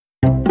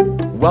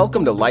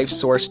Welcome to Life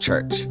Source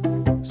Church.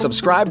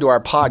 Subscribe to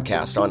our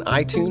podcast on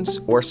iTunes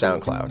or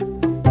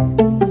SoundCloud.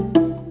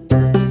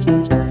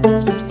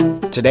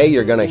 Today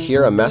you're going to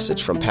hear a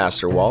message from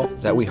Pastor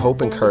Walt that we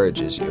hope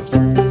encourages you.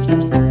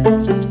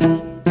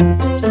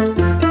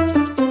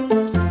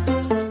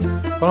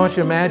 Well, I want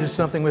you to imagine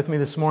something with me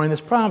this morning that's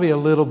probably a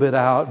little bit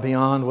out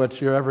beyond what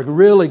you're ever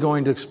really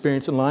going to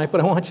experience in life, but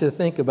I want you to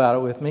think about it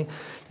with me.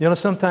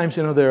 Sometimes,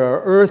 there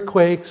are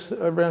earthquakes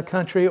around the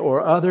country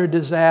or other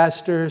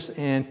disasters,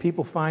 and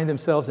people find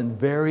themselves in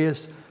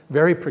various,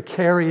 very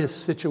precarious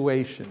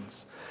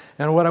situations.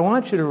 And what I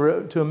want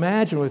you to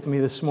imagine with me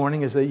this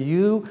morning is that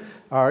you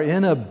are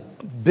in a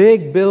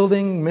big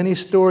building, many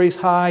stories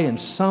high, and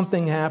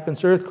something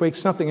happens, earthquake,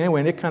 something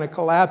anyway, and it kind of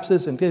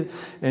collapses,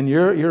 and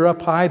you're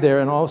up high there,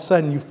 and all of a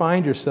sudden you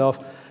find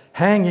yourself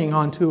hanging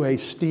onto a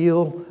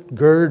steel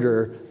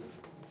girder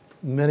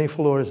many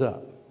floors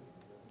up.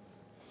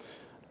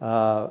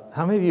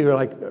 How many of you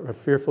are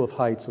fearful of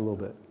heights a little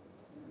bit?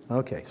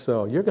 Okay,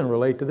 so you're going to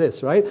relate to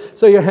this, right?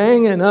 So you're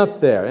hanging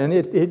up there, and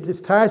it's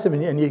tiresome,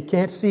 and you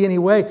can't see any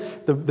way.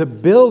 The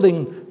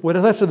building, what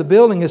is left of the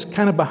building is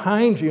kind of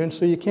behind you, and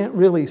so you can't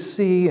really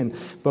see,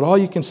 but all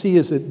you can see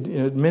is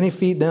that many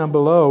feet down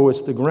below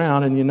is the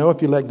ground, and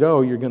if you let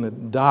go, you're going to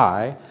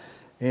die.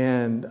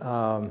 And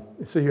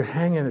so you're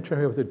hanging there trying to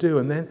figure out what to do,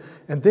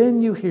 and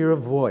then you hear a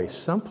voice,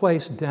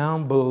 someplace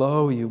down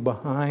below you,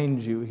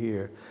 behind you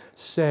here,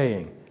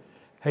 saying,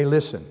 hey,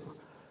 listen,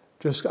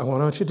 I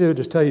want you to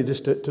do, tell you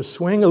to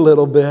swing a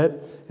little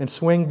bit, and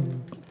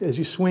swing, as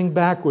you swing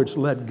backwards,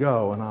 let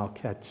go, and I'll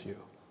catch you.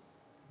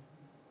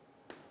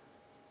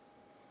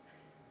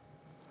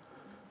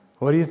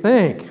 What do you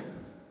think?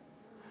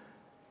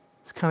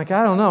 It's kind of like,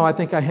 I don't know, I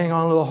think I hang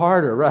on a little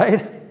harder,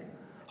 right?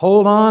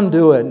 Hold on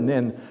to it,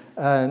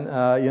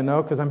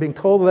 because I'm being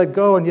told to let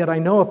go, and yet I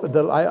know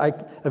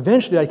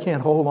eventually I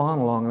can't hold on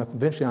long enough.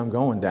 Eventually I'm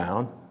going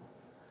down.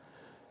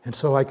 And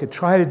so I could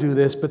try to do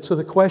this, but so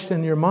the question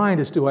in your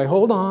mind is, do I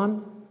hold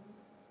on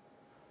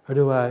or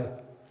do I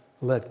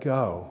let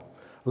go?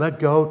 Let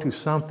go to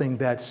something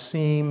that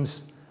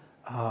seems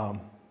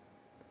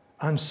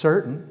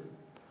uncertain,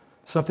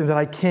 something that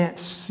I can't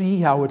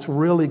see how it's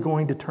really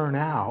going to turn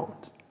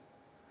out.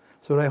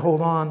 So do I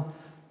hold on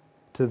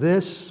to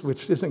this,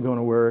 which isn't going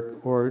to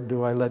work, or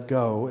do I let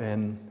go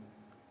and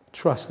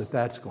trust that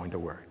that's going to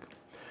work?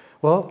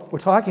 Well, we're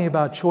talking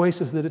about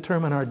choices that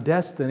determine our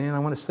destiny, and I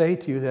want to say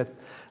to you that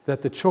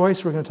the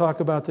choice we're going to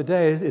talk about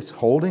today is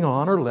holding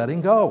on or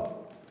letting go.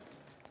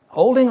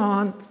 Holding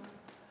on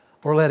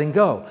or letting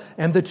go.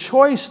 And the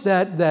choice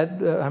that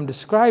I'm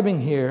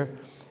describing here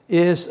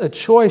is a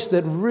choice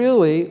that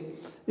really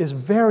is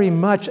very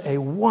much a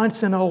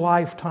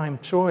once-in-a-lifetime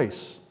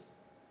choice.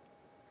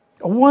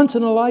 A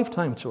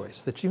once-in-a-lifetime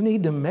choice that you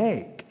need to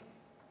make.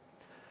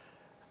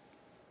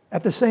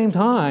 At the same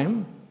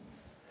time,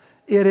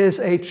 it is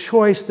a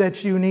choice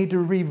that you need to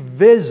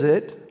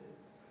revisit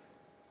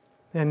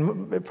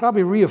and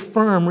probably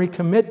reaffirm,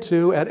 recommit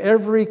to at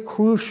every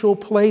crucial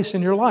place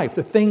in your life.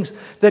 The things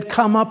that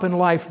come up in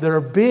life that are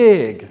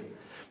big.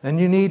 And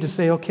you need to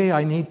say, okay,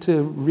 I need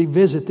to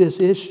revisit this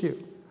issue.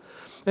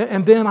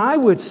 And then I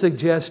would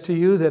suggest to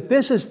you that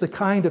this is the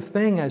kind of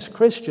thing as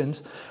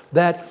Christians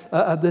that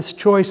this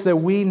choice that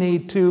we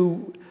need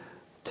to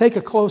take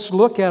a close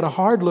look at, a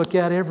hard look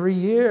at every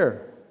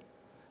year.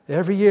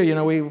 Every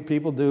year,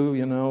 people do,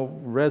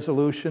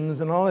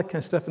 resolutions and all that kind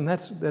of stuff, and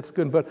that's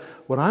good. But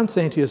what I'm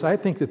saying to you is I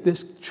think that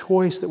this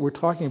choice that we're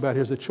talking about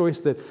here is a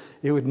choice that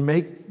it would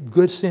make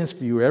good sense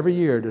for you every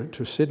year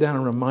to sit down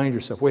and remind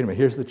yourself, wait a minute,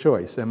 here's the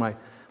choice. Am I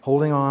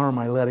holding on or am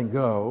I letting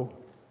go?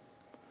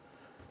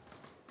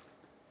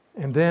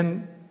 And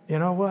then, you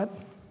know what?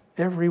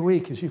 Every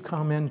week as you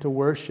come into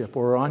worship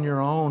or on your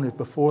own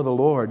before the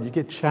Lord, you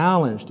get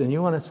challenged and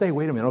you want to say,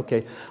 wait a minute,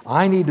 okay,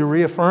 I need to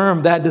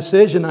reaffirm that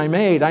decision I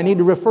made. I need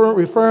to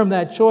reaffirm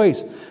that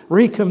choice,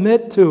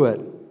 recommit to it.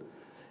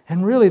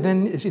 And really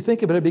then, as you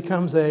think about it, it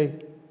becomes a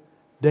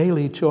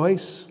daily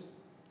choice.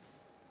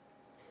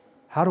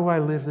 How do I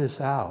live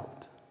this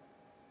out?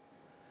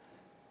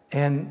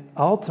 And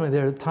ultimately,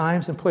 there are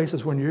times and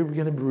places when you're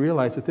going to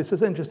realize that this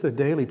isn't just a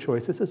daily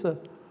choice. This is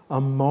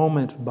a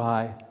moment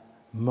by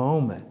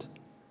moment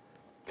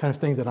kind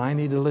of thing that I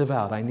need to live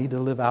out. I need to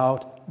live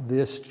out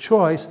this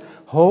choice,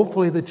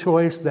 hopefully the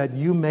choice that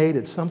you made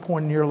at some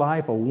point in your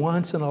life, a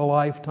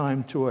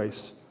once-in-a-lifetime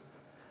choice,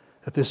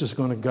 that this is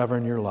going to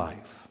govern your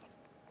life.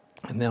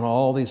 And then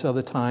all these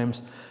other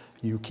times,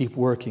 you keep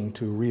working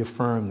to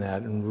reaffirm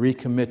that and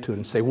recommit to it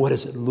and say, what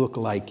does it look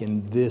like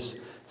in this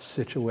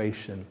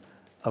situation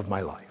of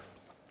my life?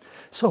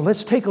 So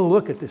let's take a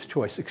look at this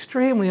choice,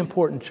 extremely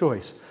important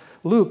choice.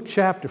 Luke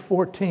chapter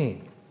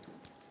 14.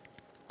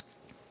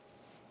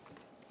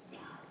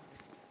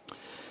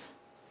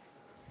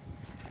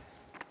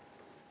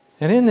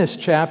 And in this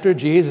chapter,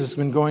 Jesus has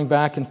been going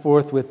back and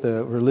forth with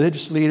the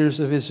religious leaders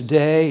of his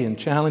day and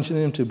challenging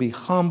them to be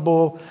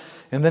humble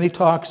And then he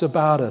talks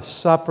about a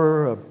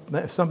supper.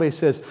 Somebody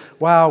says,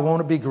 wow,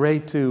 won't it be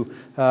great to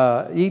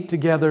eat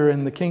together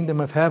in the kingdom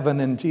of heaven?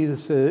 And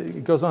Jesus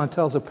goes on and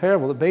tells a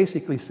parable that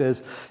basically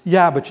says,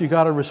 yeah, but you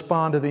got to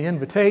respond to the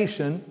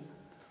invitation.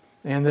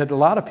 And that a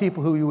lot of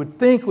people who you would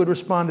think would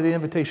respond to the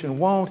invitation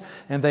won't.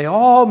 And they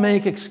all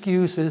make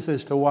excuses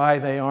as to why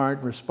they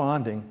aren't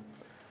responding.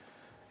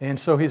 And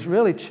so he's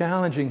really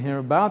challenging here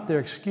about their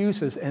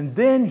excuses. And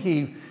then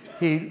he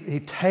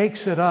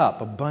takes it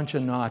up a bunch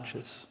of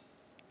notches.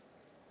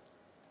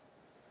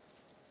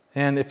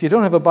 And if you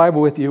don't have a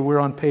Bible with you, we're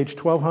on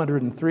page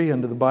 1203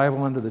 under the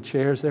Bible, under the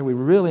chairs there. We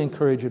really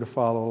encourage you to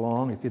follow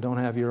along if you don't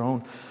have your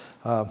own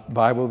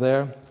Bible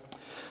there.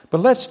 But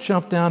let's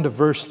jump down to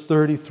verse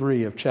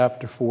 33 of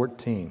chapter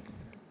 14.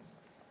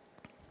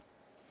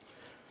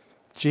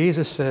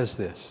 Jesus says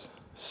this,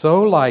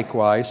 so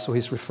likewise, so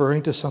he's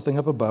referring to something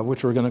up above,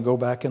 which we're going to go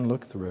back and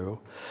look through.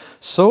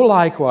 So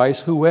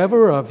likewise,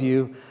 whoever of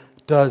you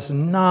does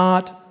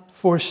not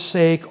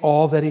forsake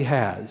all that he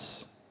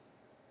has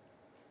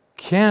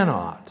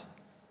cannot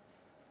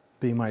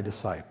be my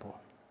disciple.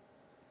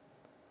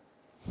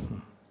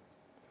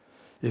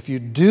 If you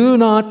do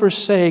not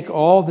forsake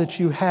all that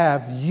you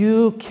have,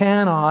 you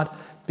cannot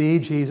be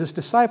Jesus'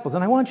 disciples.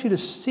 And I want you to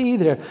see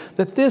there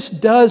that this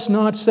does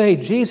not say,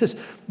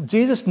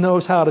 Jesus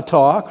knows how to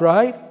talk,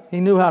 right?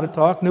 He knew how to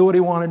talk, knew what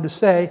he wanted to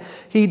say.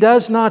 He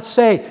does not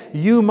say,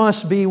 you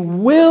must be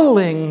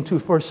willing to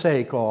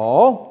forsake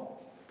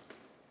all.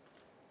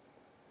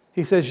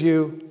 He says,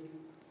 you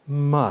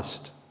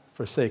must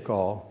forsake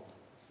all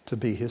to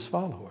be his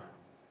follower.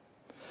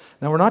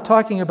 Now, we're not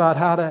talking about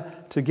how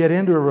to get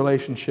into a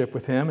relationship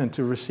with him and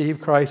to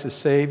receive Christ as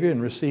Savior and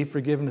receive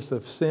forgiveness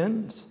of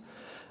sins.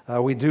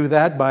 We do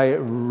that by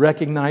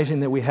recognizing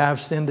that we have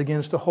sinned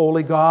against a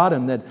holy God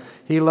and that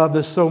he loved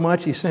us so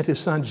much, he sent his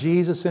son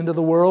Jesus into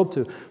the world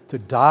to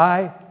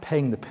die,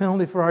 paying the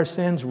penalty for our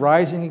sins,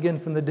 rising again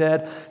from the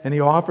dead. And he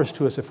offers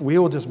to us, if we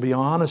will just be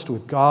honest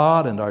with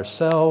God and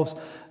ourselves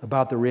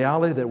about the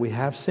reality that we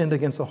have sinned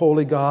against a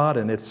holy God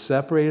and it's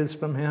separated us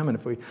from him. And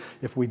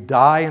if we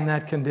die in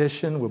that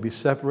condition, we'll be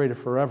separated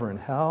forever in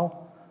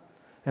hell.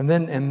 And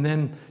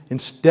then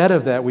instead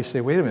of that, we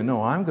say, wait a minute,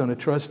 no, I'm going to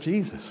trust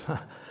Jesus.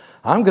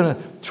 I'm going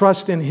to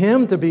trust in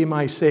him to be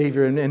my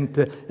Savior and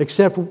to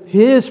accept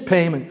his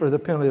payment for the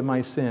penalty of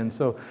my sin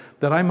so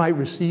that I might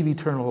receive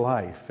eternal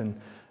life.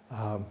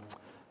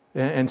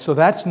 And so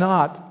that's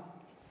not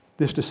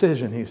this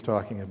decision he's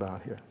talking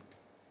about here.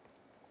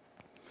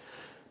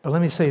 But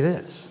let me say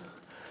this.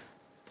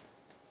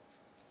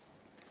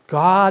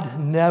 God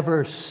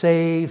never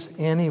saves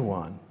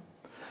anyone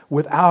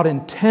without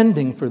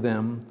intending for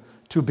them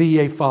to be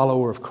a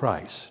follower of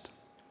Christ.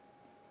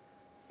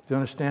 Do you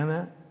understand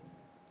that?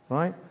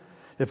 Right?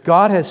 If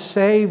God has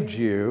saved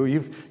you,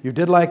 you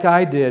did like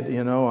I did,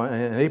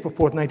 on April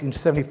 4th,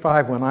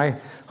 1975, when I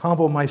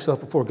humbled myself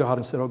before God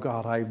and said, oh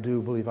God, I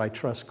do believe I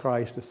trust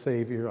Christ as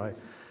Savior.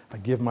 I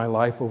give my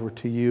life over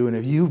to you. And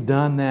if you've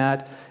done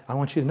that, I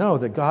want you to know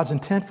that God's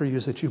intent for you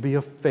is that you be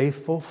a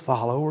faithful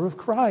follower of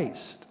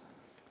Christ.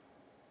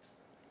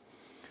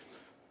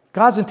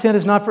 God's intent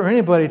is not for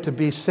anybody to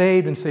be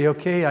saved and say,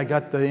 okay, I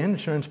got the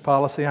insurance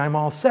policy, I'm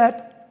all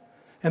set.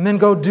 And then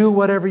go do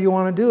whatever you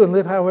want to do and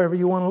live however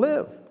you want to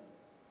live.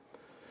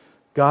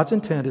 God's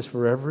intent is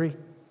for every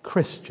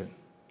Christian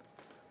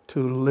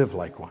to live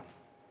like one,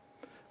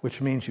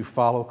 which means you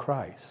follow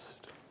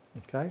Christ.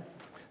 Okay?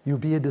 You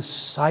be a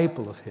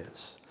disciple of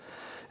his.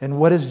 And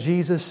what does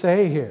Jesus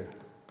say here?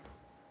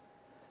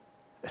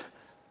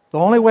 The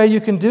only way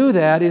you can do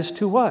that is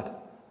to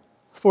what?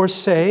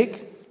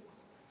 Forsake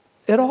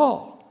it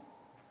all.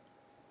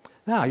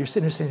 Now, you're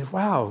sitting there saying,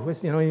 wow,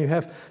 you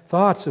have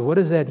thoughts of what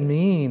does that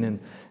mean?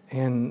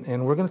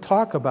 And we're going to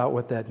talk about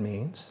what that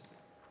means.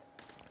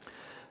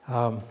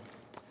 But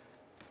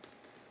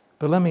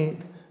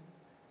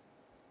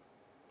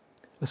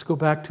let's go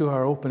back to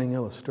our opening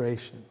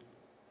illustration.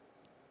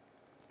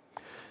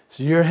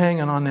 So you're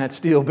hanging on that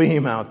steel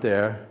beam out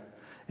there,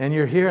 and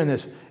you're hearing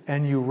this,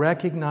 and you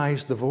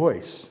recognize the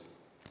voice.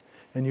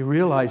 And you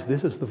realize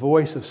this is the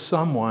voice of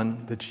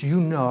someone that you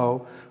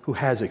know who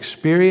has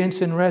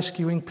experience in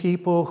rescuing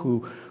people,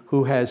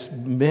 who has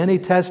many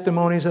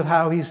testimonies of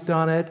how he's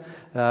done it.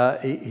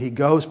 He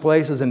goes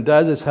places and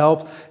does his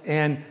help,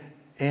 and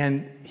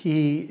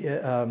he's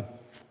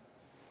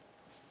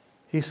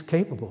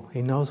capable.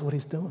 He knows what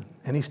he's doing.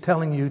 And he's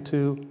telling you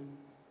to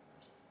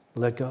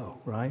let go,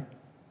 right?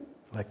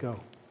 Let go.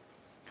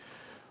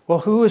 Well,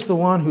 who is the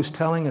one who's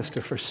telling us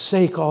to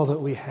forsake all that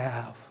we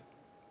have?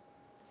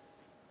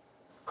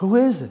 Who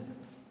is it?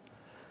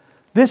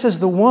 This is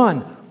the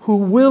one who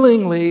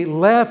willingly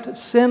left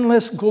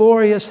sinless,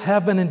 glorious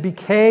heaven and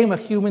became a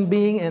human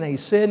being in a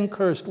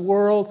sin-cursed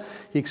world.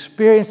 He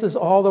experiences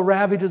all the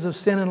ravages of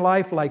sin in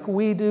life like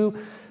we do,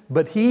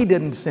 but he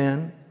didn't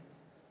sin.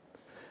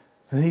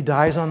 And he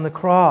dies on the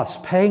cross,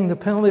 paying the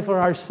penalty for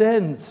our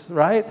sins,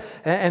 right?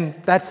 And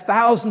that's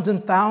thousands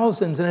and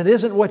thousands, and it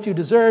isn't what you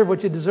deserve.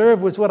 What you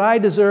deserve was what I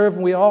deserve,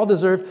 and we all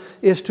deserve,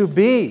 is to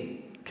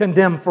be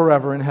condemned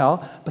forever in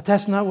hell. But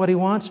that's not what he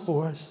wants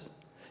for us.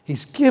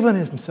 He's given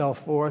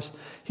himself for us.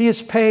 He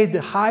has paid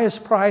the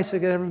highest price that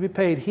could ever be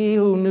paid. He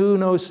who knew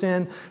no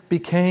sin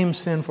became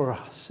sin for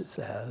us, it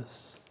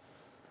says,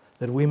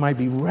 that we might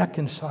be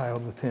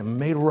reconciled with him,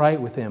 made right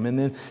with him. And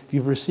then if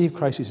you've received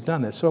Christ, he's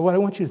done that. So what I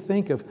want you to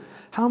think of,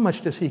 how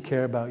much does he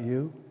care about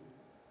you?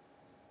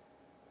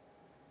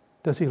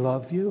 Does he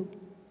love you?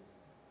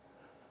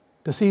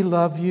 Does he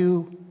love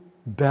you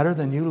better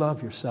than you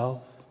love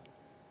yourself?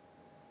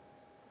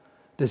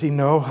 Does he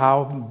know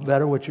how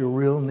better what your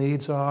real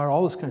needs are?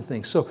 All those kinds of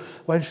things. So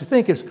what I should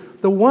think is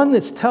the one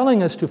that's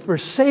telling us to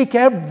forsake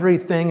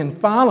everything and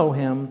follow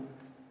him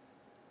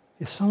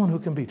is someone who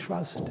can be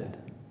trusted.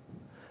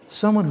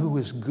 Someone who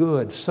is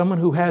good. Someone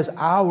who has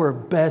our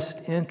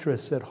best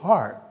interests at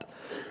heart.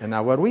 And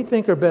now what we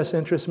think our best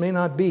interests may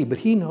not be, but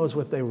he knows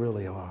what they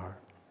really are.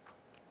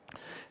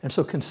 And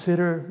so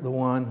consider the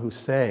one who's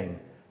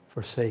saying,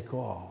 forsake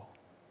all.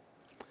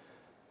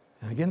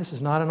 And again, this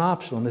is not an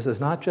optional. This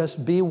is not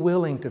just be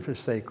willing to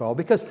forsake all.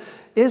 Because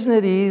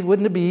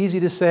wouldn't it be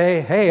easy to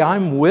say, hey,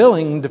 I'm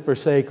willing to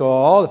forsake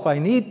all if I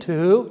need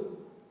to?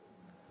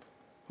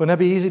 Wouldn't that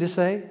be easy to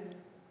say?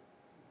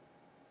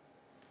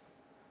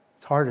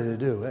 It's harder to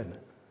do, isn't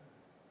it?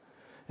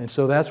 And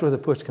so that's where the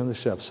push comes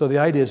to shove. So the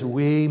idea is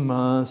we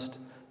must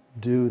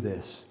do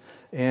this.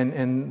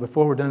 And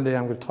before we're done today,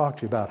 I'm going to talk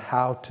to you about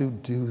how to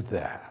do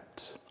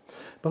that.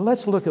 But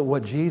let's look at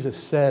what Jesus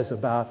says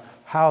about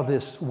how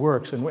this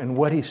works and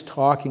what he's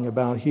talking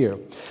about here.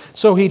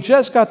 So he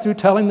just got through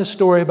telling the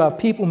story about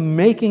people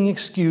making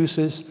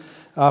excuses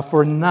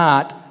for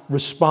not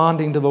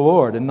responding to the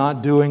Lord and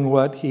not doing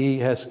what he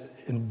has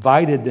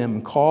invited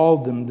them,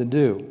 called them to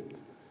do.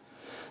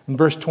 In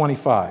verse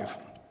 25,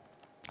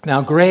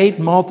 now great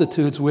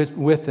multitudes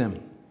with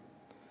him,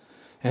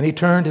 and he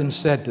turned and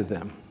said to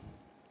them,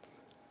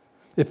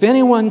 if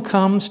anyone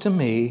comes to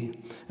me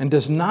and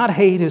does not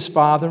hate his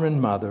father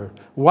and mother,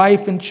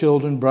 wife and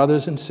children,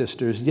 brothers and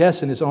sisters,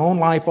 yes, in his own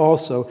life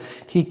also,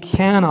 he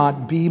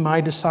cannot be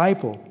my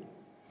disciple.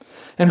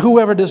 And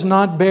whoever does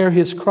not bear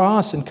his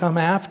cross and come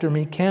after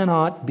me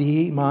cannot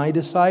be my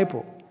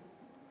disciple.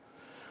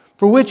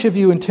 For which of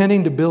you,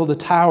 intending to build a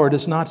tower,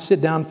 does not sit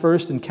down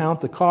first and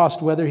count the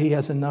cost, whether he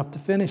has enough to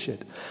finish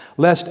it?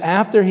 Lest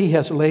after he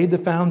has laid the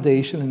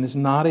foundation and is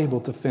not able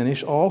to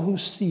finish, all who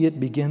see it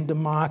begin to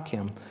mock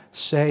him,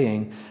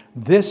 saying,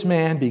 this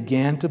man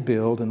began to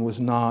build and was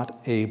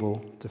not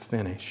able to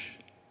finish.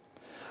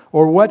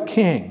 Or what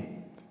king,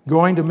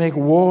 going to make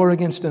war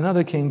against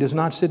another king, does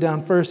not sit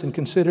down first and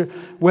consider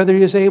whether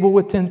he is able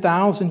with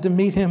 10,000 to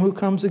meet him who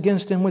comes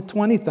against him with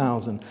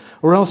 20,000?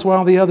 Or else,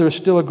 while the other is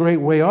still a great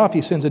way off,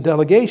 he sends a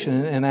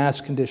delegation and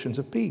asks conditions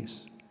of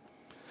peace.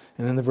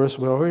 And then the verse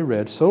we already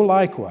read, so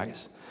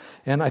likewise.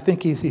 And I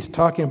think he's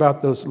talking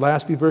about those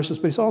last few verses,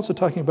 but he's also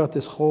talking about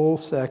this whole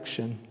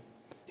section.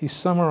 He's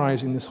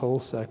summarizing this whole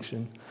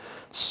section.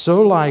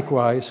 So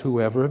likewise,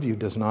 whoever of you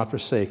does not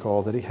forsake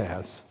all that he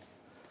has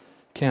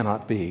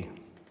cannot be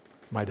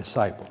my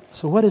disciple.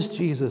 So what is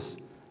Jesus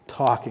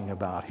talking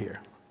about here?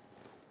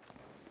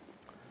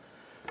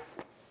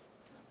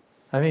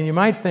 I mean, you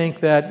might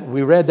think that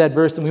we read that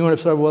verse and we want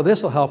to say, well,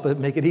 this will help it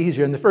make it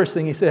easier. And the first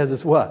thing he says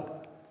is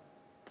what?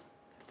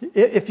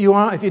 If you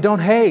don't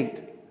hate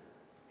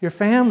your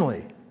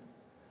family.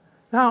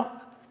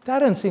 Now, that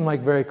doesn't seem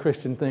like a very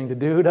Christian thing to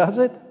do, does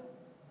it?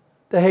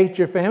 To hate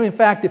your family. In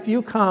fact, if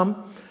you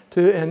come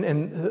to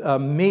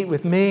and meet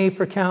with me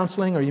for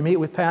counseling, or you meet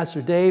with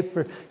Pastor Dave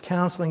for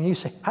counseling, and you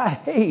say, I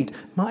hate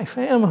my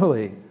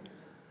family.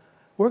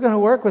 We're going to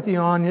work with you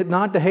on it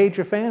not to hate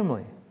your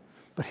family.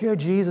 But here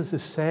Jesus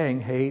is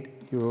saying, hate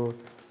your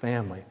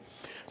family.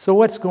 So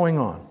what's going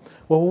on?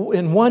 Well,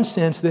 in one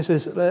sense, this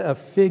is a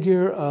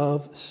figure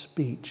of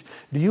speech.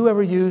 Do you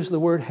ever use the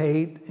word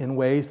hate in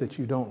ways that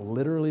you don't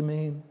literally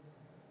mean?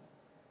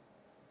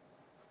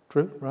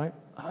 True, right?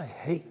 I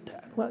hate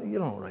that. Well, you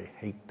don't really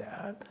hate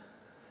that.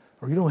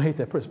 Or you don't hate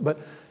that person. But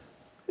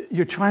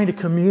you're trying to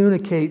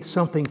communicate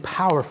something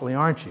powerfully,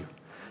 aren't you?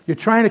 You're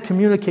trying to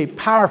communicate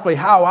powerfully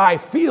how I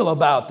feel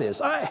about this.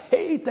 I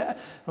hate that.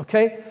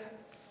 Okay?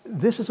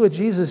 This is what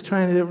Jesus is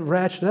trying to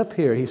ratchet up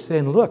here. He's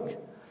saying, look,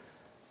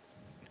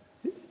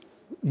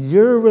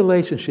 your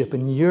relationship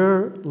and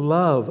your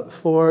love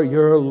for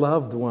your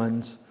loved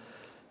ones,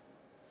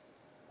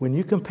 when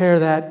you compare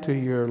that to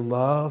your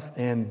love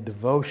and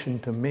devotion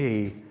to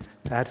me,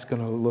 that's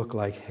going to look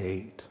like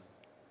hate.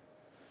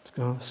 It's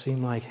going to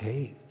seem like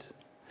hate.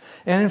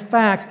 And in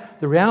fact,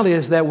 the reality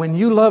is that when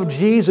you love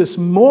Jesus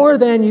more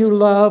than you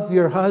love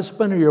your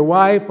husband or your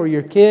wife or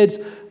your kids,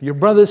 your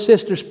brothers,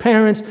 sisters,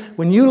 parents,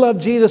 when you love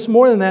Jesus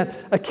more than that,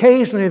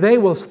 occasionally they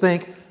will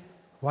think,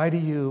 why do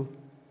you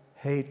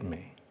hate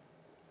me?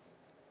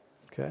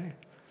 Okay?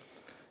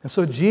 And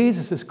so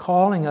Jesus is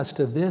calling us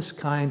to this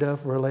kind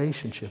of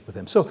relationship with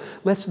him. So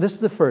this is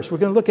the first. We're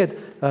going to look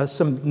at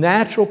some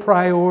natural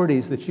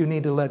priorities that you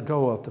need to let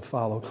go of to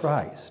follow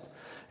Christ.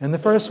 And the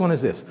first one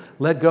is this: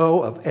 let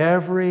go of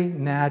every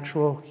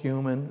natural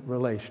human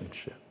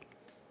relationship.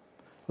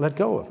 Let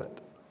go of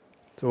it.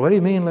 So what do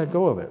you mean let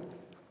go of it?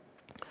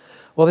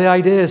 Well, the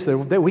idea is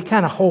that we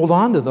kind of hold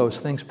on to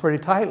those things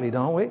pretty tightly,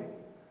 don't we?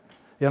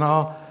 You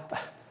know,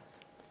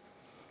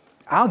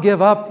 I'll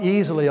give up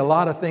easily a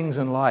lot of things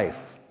in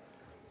life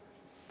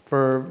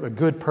for a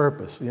good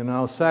purpose, you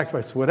know,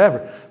 sacrifice,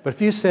 whatever. But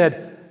if you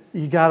said,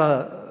 you got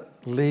to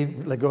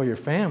let go of your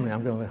family,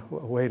 I'm going to,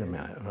 wait a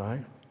minute, right?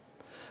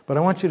 But I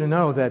want you to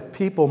know that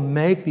people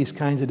make these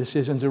kinds of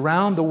decisions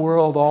around the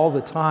world all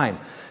the time.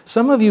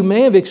 Some of you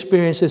may have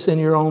experienced this in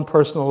your own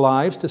personal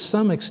lives to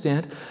some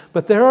extent,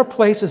 but there are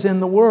places in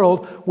the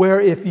world where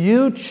if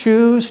you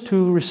choose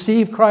to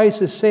receive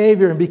Christ as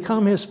Savior and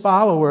become His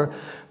follower,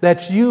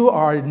 that you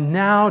are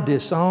now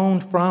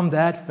disowned from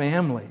that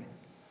family.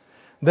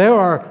 There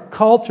are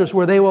cultures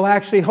where they will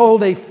actually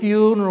hold a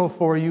funeral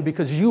for you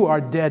because you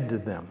are dead to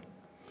them.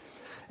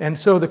 And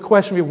so the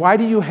question would be, why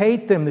do you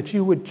hate them that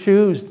you would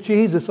choose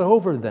Jesus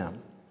over them?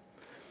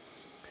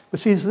 But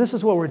see, this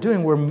is what we're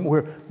doing.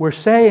 We're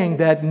saying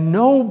that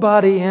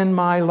nobody in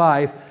my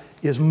life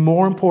is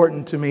more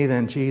important to me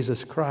than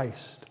Jesus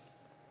Christ.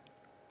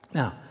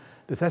 Now,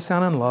 does that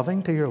sound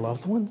unloving to your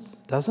loved ones?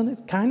 Doesn't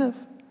it? Kind of.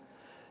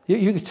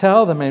 You can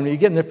tell them, and you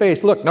get in their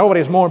face, look,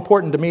 nobody's more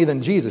important to me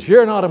than Jesus.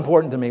 You're not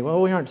important to me. Well,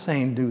 we aren't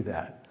saying do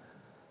that.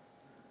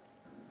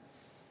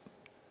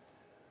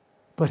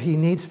 But He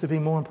needs to be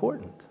more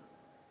important.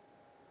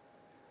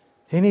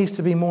 He needs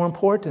to be more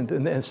important.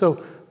 And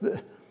so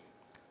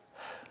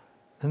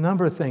a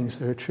number of things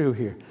that are true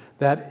here.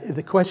 That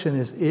the question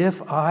is,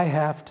 if I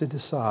have to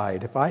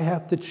decide, if I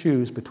have to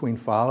choose between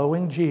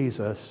following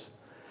Jesus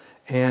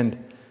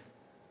and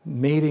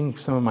meeting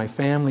some of my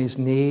family's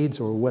needs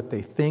or what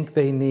they think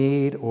they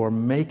need or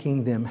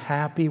making them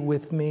happy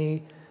with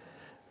me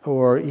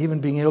or even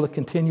being able to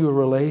continue a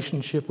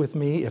relationship with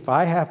me, if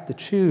I have to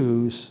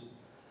choose,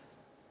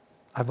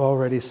 I've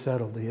already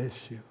settled the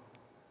issue.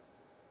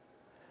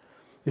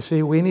 You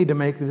see, we need to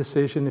make the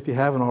decision, if you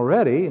haven't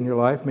already in your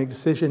life, make a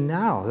decision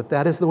now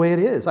that is the way it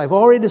is. I've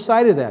already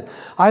decided that.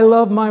 I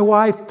love my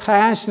wife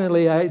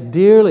passionately,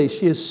 dearly.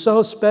 She is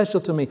so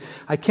special to me.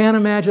 I can't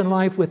imagine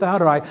life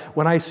without her.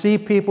 When I see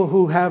people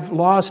who have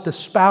lost a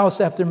spouse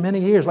after many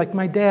years, like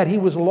my dad, he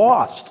was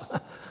lost.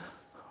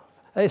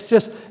 It's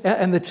just,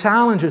 and the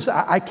challenges,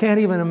 I can't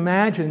even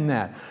imagine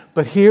that.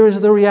 But here's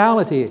the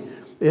reality,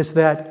 is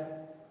that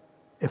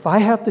if I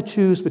have to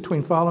choose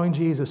between following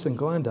Jesus and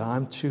Glenda,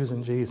 I'm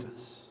choosing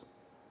Jesus.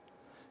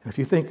 And if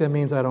you think that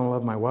means I don't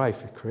love my wife,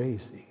 you're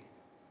crazy.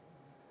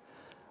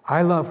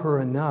 I love her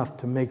enough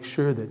to make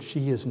sure that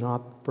she is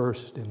not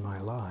first in my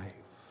life.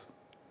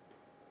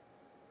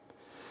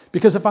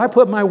 Because if I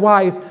put my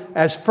wife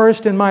as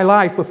first in my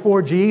life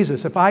before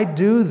Jesus, if I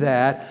do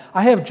that,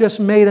 I have just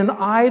made an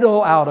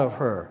idol out of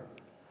her.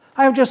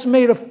 I have just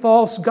made a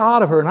false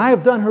god of her, and I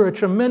have done her a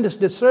tremendous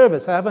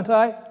disservice, haven't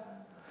I?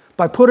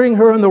 By putting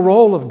her in the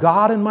role of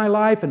God in my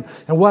life and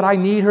what I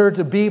need her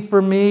to be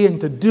for me and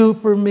to do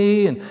for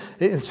me. And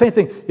same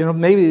thing, you know,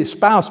 maybe your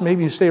spouse,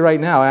 maybe you say right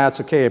now, that's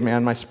okay,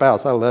 man, my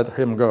spouse, I'll let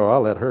him go,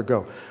 I'll let her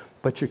go.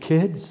 But your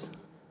kids,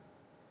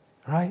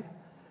 right?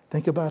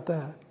 Think about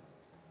that.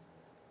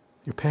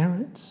 Your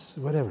parents,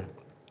 whatever.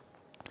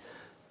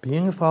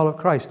 Being a follower of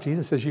Christ,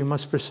 Jesus says you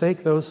must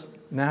forsake those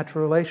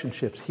natural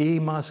relationships. He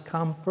must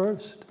come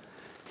first.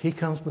 He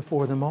comes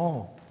before them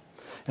all.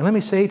 And let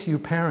me say to you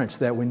parents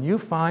that when you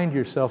find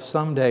yourself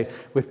someday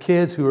with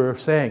kids who are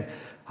saying,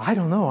 I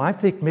don't know, I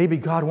think maybe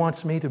God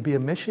wants me to be a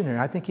missionary.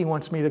 I think He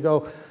wants me to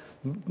go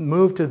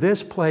move to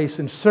this place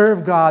and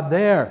serve God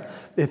there.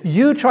 If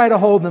you try to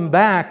hold them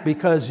back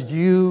because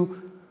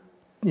you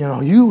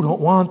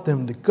don't want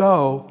them to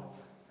go,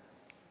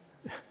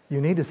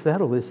 you need to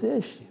settle this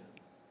issue.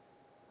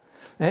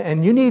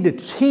 And you need to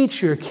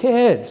teach your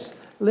kids,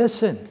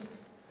 listen,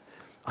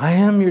 I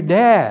am your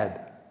dad.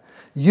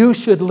 You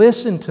should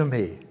listen to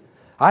me.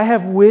 I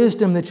have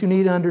wisdom that you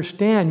need to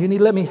understand. You need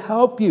to let me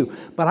help you.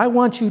 But I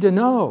want you to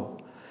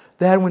know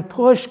that when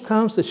push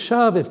comes to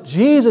shove, if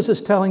Jesus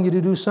is telling you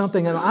to do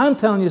something and I'm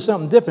telling you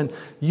something different,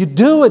 you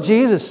do what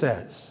Jesus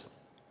says.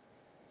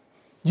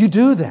 You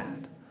do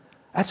that.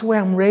 That's the way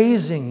I'm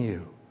raising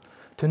you,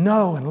 to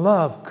know and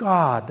love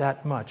God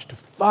that much, to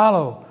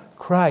follow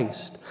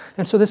Christ.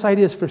 And so this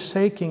idea is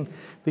forsaking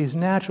these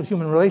natural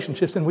human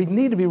relationships, and we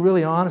need to be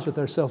really honest with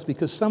ourselves,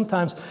 because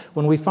sometimes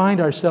when we find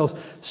ourselves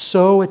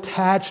so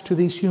attached to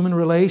these human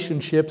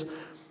relationships,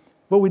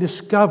 what we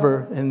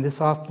discover, and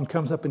this often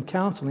comes up in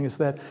counseling, is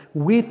that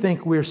we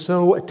think we're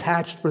so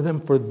attached for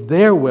them for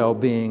their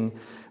well-being,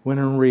 when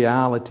in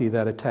reality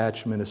that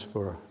attachment is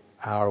for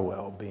our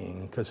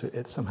well-being, because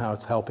somehow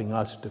it's helping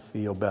us to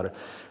feel better.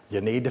 You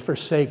need to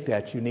forsake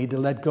that. You need to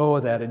let go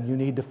of that. And you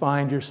need to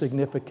find your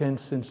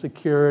significance and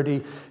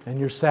security and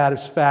your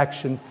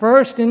satisfaction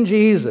first in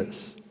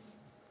Jesus.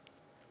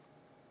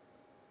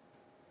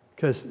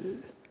 Because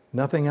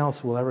nothing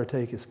else will ever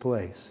take His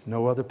place.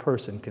 No other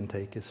person can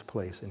take His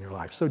place in your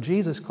life. So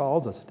Jesus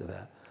calls us to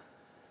that.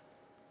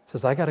 He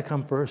says, I got to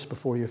come first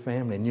before your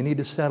family. And you need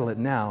to settle it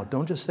now.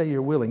 Don't just say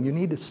you're willing. You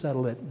need to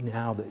settle it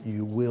now that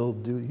you will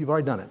do. You've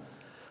already done it.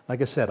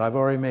 Like I said, I've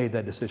already made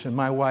that decision.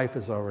 My wife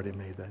has already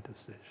made that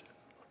decision.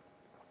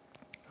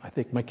 I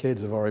think my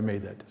kids have already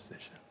made that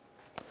decision.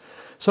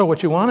 So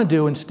what you want to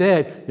do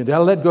instead, you got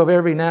to let go of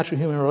every natural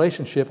human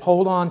relationship.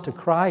 Hold on to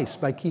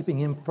Christ by keeping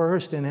Him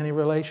first in any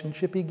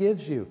relationship He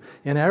gives you,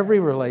 in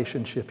every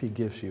relationship He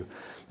gives you.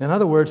 In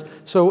other words,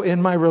 so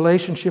in my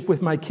relationship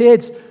with my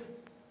kids,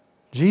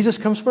 Jesus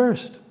comes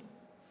first.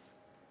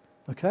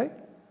 Okay?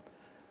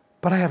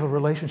 But I have a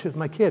relationship with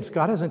my kids.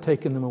 God hasn't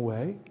taken them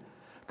away.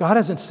 God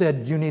hasn't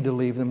said, you need to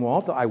leave them,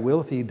 Walt. I will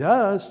if He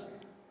does.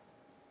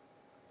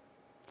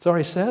 It's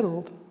already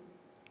settled.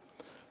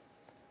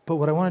 But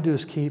what I want to do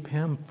is keep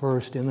Him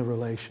first in the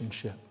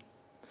relationship.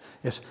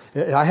 Yes,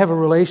 I have a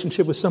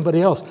relationship with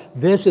somebody else.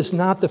 This is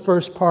not the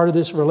first part of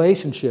this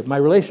relationship. My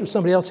relationship with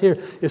somebody else here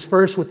is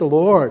first with the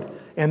Lord,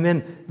 and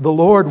then the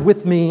Lord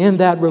with me in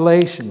that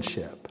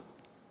relationship.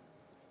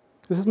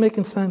 Is this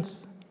making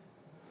sense?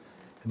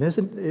 And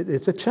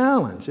it's a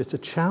challenge. It's a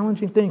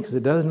challenging thing because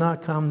it does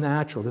not come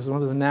natural. This is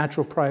one of the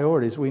natural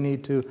priorities we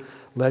need to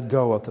let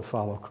go of to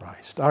follow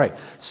Christ. All right,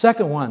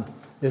 second one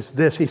is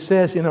this. He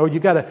says, you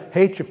got to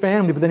hate your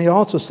family, but then he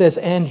also says,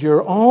 and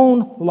your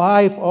own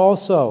life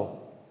also.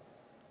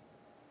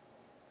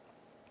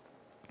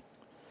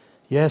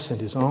 Yes, and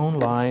his own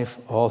life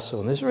also.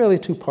 And there's really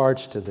two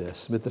parts to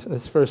this. But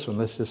this first one,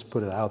 let's just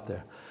put it out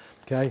there.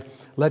 Okay?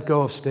 Let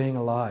go of staying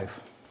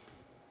alive.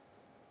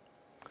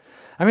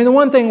 I mean, the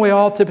one thing we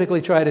all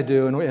typically try to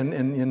do,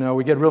 and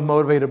we get real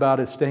motivated about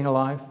is staying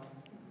alive.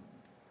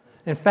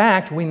 In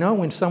fact, we know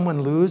when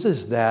someone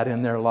loses that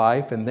in their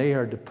life and they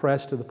are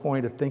depressed to the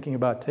point of thinking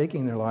about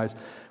taking their lives,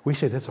 we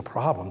say that's a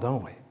problem,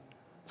 don't we?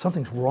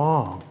 Something's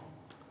wrong.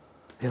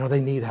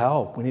 They need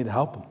help. We need to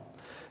help them.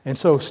 And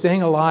so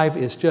staying alive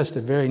is just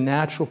a very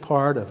natural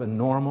part of a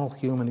normal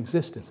human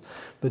existence.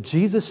 But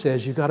Jesus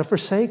says you've got to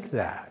forsake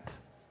that.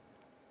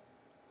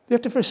 You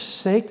have to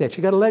forsake that.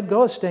 You've got to let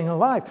go of staying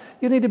alive.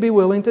 You need to be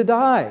willing to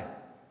die.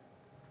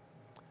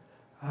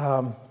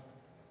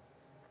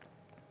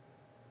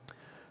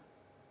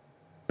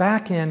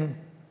 Back in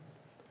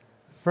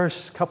the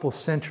first couple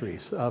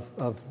centuries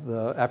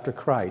after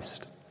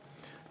Christ,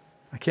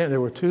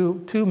 there were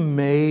two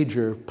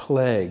major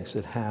plagues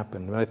that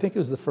happened. I think it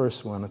was the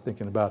first one I'm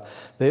thinking about.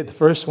 The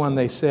first one,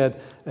 they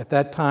said at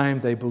that time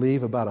they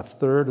believe about a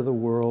third of the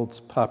world's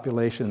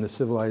population in the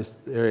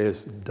civilized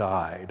areas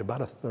died.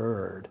 About a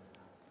third.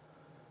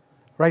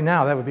 Right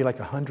now, that would be like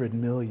 100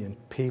 million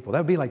people. That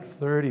would be like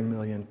 30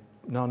 million.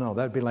 No,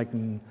 that would be like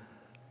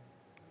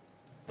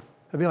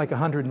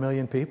 100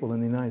 million people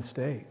in the United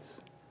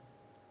States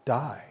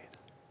died.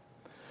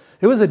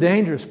 It was a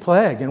dangerous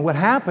plague. And what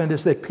happened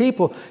is that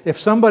people, if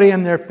somebody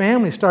in their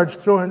family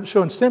started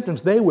showing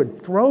symptoms, they would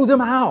throw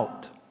them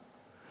out.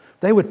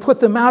 They would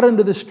put them out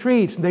into the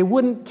streets. And they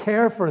wouldn't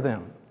care for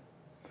them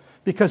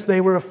because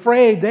they were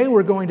afraid they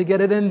were going to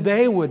get it and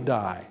they would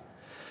die.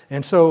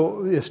 And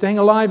so staying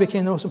alive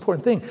became the most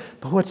important thing.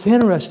 But what's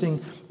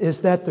interesting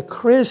is that the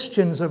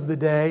Christians of the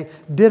day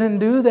didn't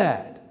do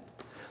that.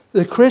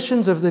 The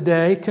Christians of the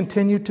day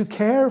continued to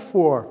care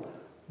for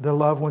the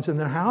loved ones in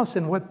their house.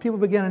 And what people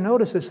began to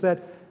notice is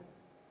that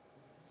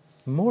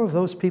more of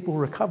those people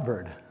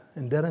recovered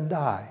and didn't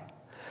die.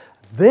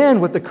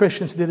 Then what the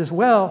Christians did as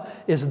well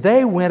is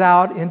they went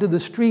out into the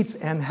streets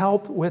and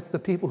helped with the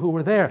people who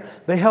were there.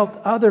 They helped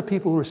other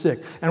people who were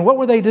sick. And what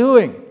were they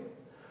doing?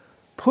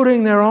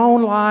 Putting their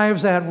own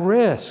lives at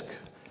risk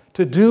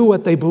to do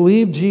what they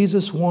believed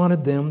Jesus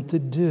wanted them to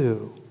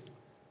do.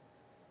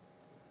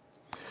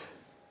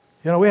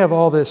 We have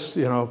all this,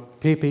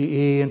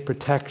 PPE and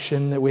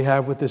protection that we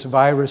have with this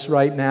virus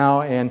right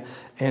now,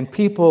 and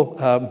people,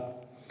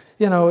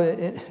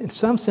 in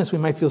some sense we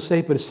might feel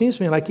safe, but it seems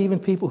to me like even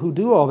people who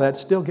do all that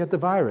still get the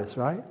virus,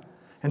 right?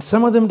 And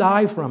some of them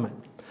die from it.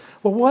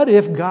 Well, what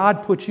if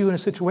God put you in a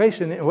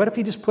situation, what if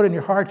He just put in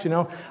your heart,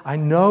 I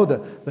know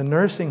the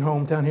nursing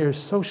home down here is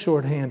so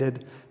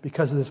short-handed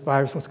because of this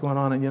virus, what's going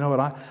on, and you know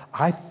what,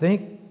 I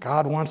think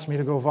God wants me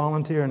to go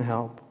volunteer and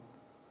help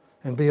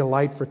and be a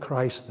light for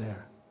Christ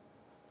there.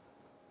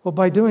 Well,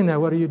 by doing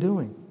that, what are you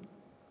doing?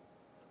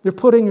 You're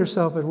putting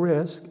yourself at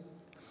risk.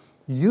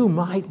 You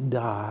might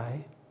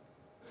die.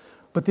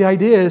 But the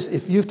idea is,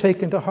 if you've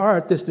taken to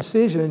heart this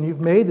decision, and you've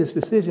made this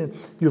decision,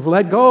 you've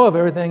let go of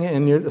everything,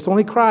 and it's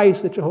only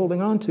Christ that you're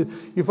holding on to,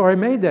 you've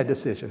already made that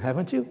decision,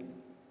 haven't you?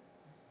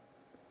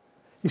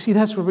 You see,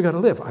 that's where we've got to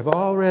live. I've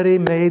already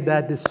made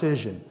that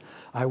decision.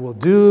 I will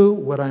do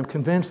what I'm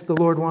convinced the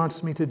Lord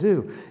wants me to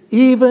do,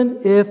 even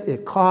if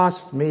it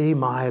costs me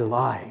my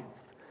life.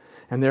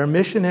 And there are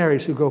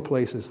missionaries who go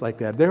places like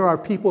that. There are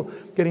people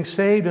getting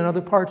saved in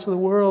other parts of the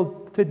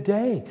world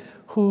today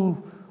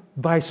who,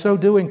 by so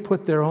doing,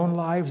 put their own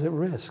lives at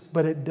risk.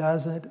 But it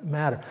doesn't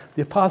matter.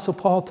 The Apostle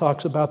Paul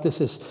talks about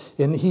this,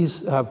 and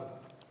he's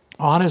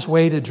on his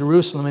way to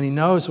Jerusalem, and he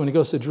knows when he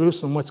goes to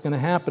Jerusalem what's going to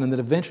happen, and that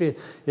eventually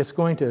it's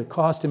going to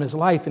cost him his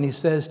life. And he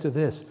says to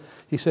this,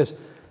 he says,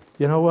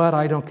 you know what?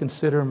 I don't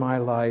consider my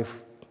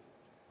life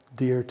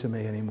dear to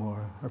me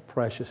anymore or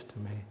precious to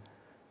me.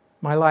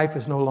 My life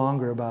is no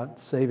longer about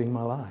saving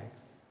my life.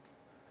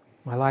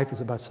 My life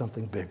is about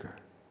something bigger,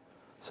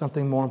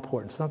 something more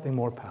important, something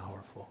more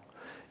powerful.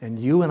 And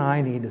you and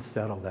I need to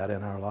settle that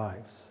in our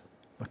lives.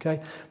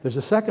 Okay? There's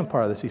a second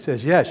part of this. He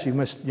says, yes, you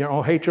must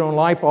hate your own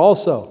life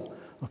also.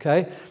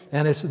 Okay?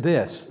 And it's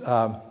this.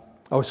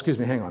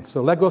 Hang on.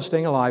 So let go of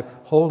staying alive.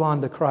 Hold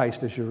on to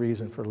Christ as your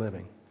reason for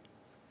living.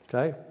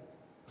 Okay?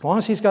 As long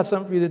as he's got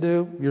something for you to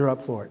do, you're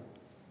up for it.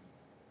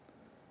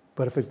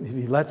 But if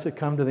he lets it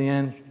come to the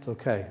end, it's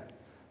okay.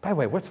 By the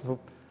way,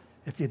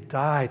 if you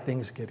die,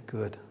 things get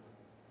good.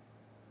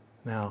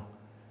 Now,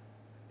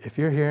 if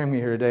you're hearing me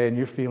here today and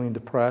you're feeling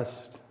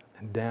depressed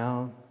and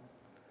down,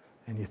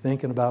 and you're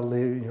thinking about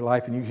living your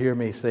life, and you hear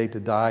me say to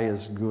die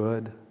is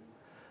good,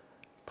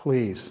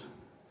 please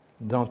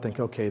don't think,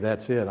 okay,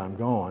 that's it, I'm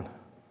going.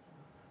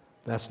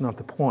 That's not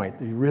the point.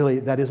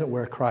 That isn't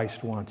where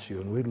Christ wants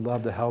you, and we'd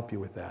love to help you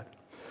with that.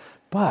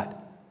 But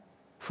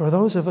for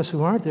those of us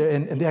who aren't there,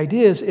 and the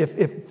idea is,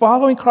 if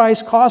following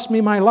Christ cost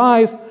me my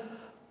life,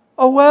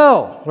 oh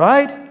well,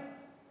 right?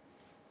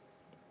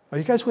 Are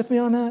you guys with me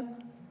on that?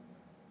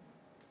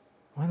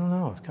 I don't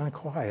know. It's kind of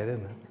quiet,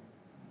 isn't it?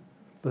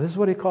 But this is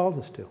what he calls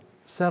us to.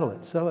 Settle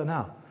it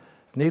now.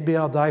 If need be,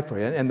 I'll die for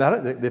you. And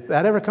if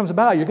that ever comes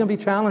about, you're going to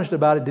be challenged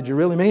about it. Did you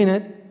really mean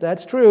it?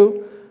 That's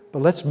true.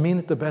 But let's mean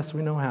it the best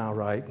we know how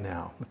right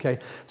now. Okay?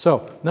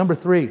 So, number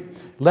 3,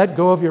 let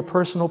go of your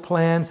personal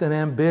plans and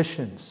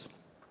ambitions.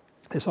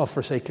 This will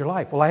forsake your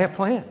life. Well, I have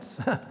plans.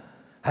 I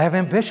have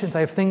ambitions.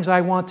 I have things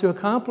I want to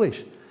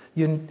accomplish.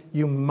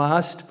 You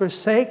must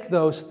forsake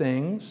those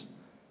things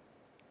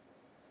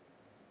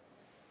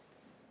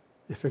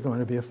if you're going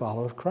to be a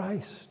follower of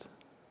Christ.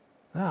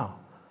 Now,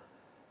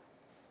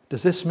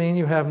 does this mean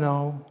you have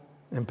no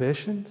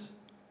ambitions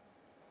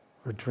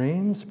or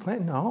dreams?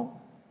 No.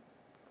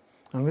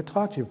 I'm going to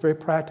talk to you very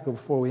practical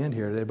before we end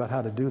here today about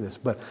how to do this.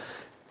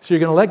 So you're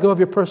going to let go of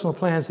your personal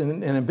plans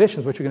and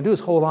ambitions. What you're going to do is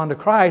hold on to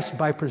Christ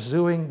by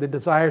pursuing the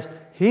desires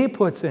he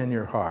puts in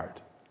your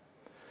heart.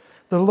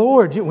 The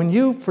Lord, when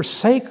you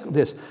forsake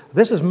this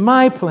is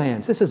my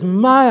plans, this is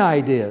my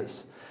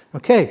ideas.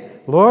 Okay,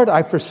 Lord,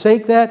 I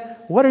forsake that.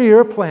 What are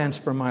your plans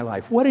for my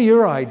life? What are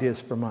your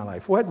ideas for my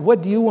life?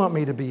 What do you want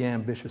me to be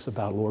ambitious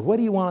about, Lord? What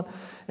do you want?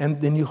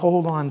 And then you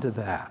hold on to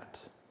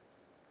that.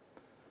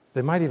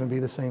 They might even be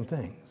the same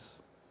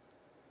things.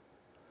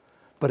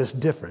 But it's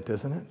different,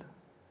 isn't it?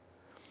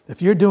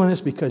 If you're doing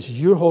this because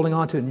you're holding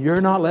on to it and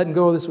you're not letting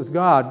go of this with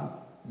God,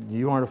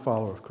 you aren't a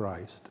follower of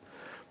Christ.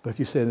 But if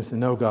you say,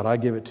 no, God, I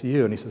give it to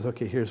you, and he says,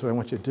 okay, here's what I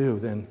want you to do,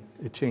 then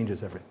it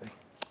changes everything.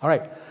 All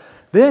right.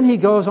 Then he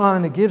goes on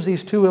and he gives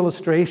these 2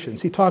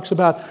 illustrations. He talks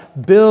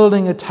about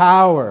building a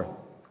tower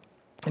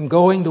and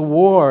going to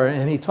war,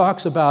 and he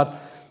talks about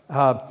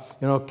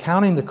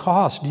counting the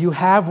cost. Do you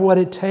have what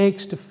it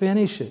takes to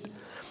finish it?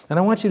 And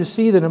I want you to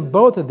see that in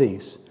both of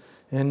these,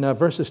 in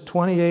verses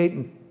 28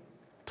 and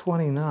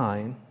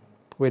 29.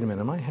 Wait a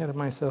minute, am I ahead of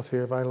myself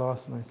here? Have I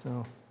lost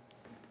myself?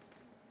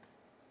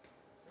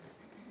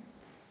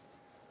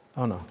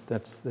 Oh no,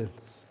 that's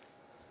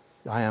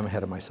I am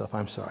ahead of myself.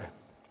 I'm sorry.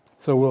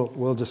 So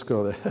we'll just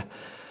go there.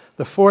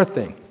 The fourth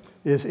thing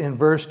is in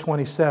verse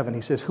 27.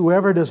 He says,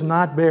 whoever does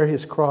not bear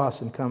his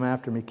cross and come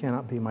after me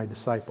cannot be my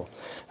disciple.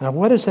 Now,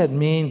 what does that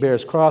mean, bear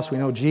his cross? We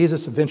know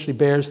Jesus eventually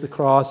bears the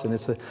cross, and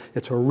it's a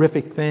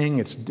horrific thing.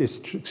 It's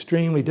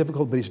extremely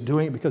difficult, but he's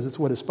doing it because it's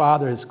what his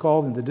Father has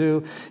called him to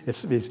do.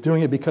 He's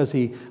doing it because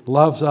he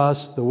loves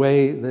us the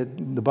way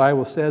that the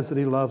Bible says that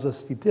he loves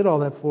us. He did all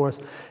that for us.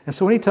 And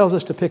so when he tells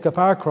us to pick up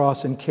our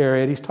cross and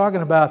carry it, he's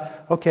talking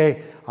about,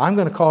 okay, I'm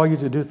going to call you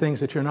to do things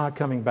that you're not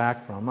coming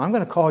back from. I'm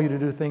going to call you to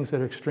do things that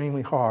are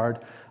extremely hard.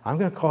 I'm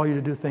going to call you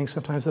to do things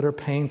sometimes that are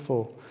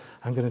painful.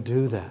 I'm going to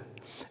do that.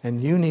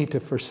 And you need to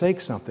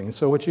forsake something. And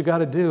so what you got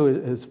to do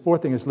is,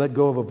 fourth thing is let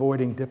go of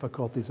avoiding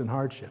difficulties and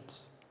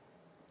hardships.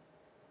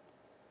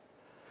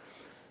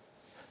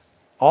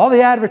 All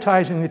the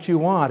advertising that you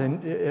want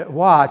and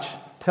watch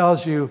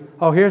tells you,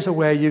 oh, here's a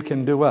way you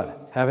can do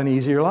what? Have an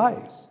easier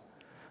life.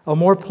 A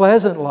more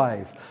pleasant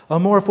life, a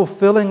more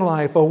fulfilling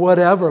life, a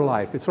whatever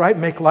life. It's right,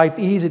 make life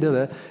easy to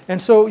the.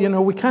 And so,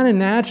 we kind of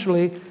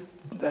naturally,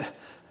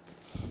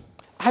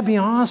 I'll be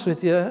honest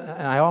with you,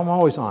 and I'm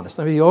always honest,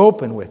 I'll be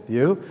open with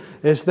you,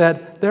 is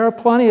that there are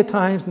plenty of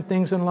times and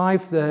things in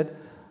life that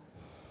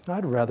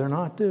I'd rather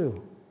not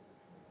do.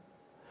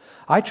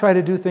 I try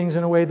to do things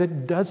in a way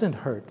that doesn't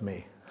hurt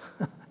me.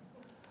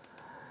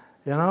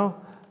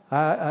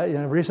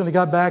 I recently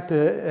got back to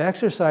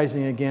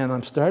exercising again.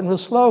 I'm starting real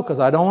slow because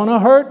I don't want to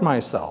hurt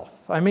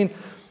myself. I mean,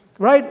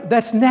 right?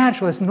 That's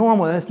natural. That's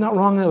normal. That's not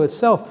wrong in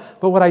itself.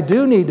 But what I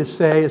do need to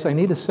say is I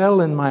need to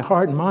settle in my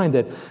heart and mind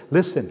that,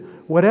 listen,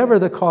 whatever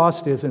the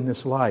cost is in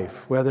this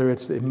life, whether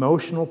it's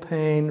emotional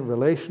pain,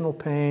 relational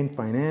pain,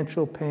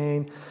 financial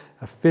pain,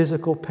 a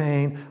physical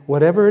pain,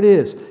 whatever it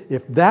is,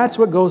 if that's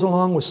what goes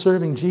along with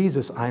serving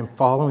Jesus, I'm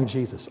following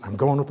Jesus. I'm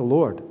going with the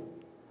Lord.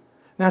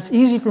 Now, it's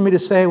easy for me to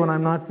say when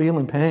I'm not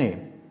feeling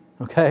pain,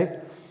 okay?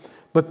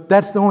 But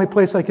that's the only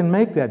place I can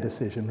make that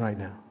decision right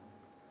now.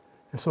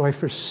 And so I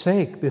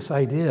forsake this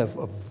idea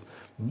of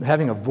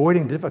having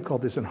avoiding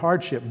difficulties and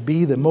hardship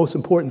be the most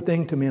important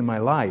thing to me in my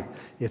life.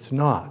 It's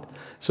not.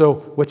 So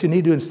what you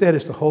need to do instead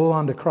is to hold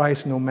on to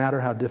Christ no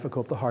matter how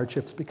difficult the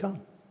hardships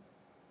become.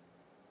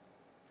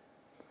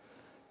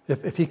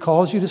 If he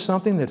calls you to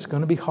something that's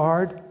going to be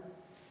hard,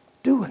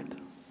 do it.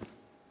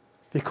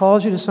 If he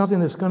calls you to something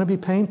that's going to be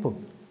painful,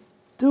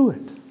 do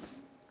it.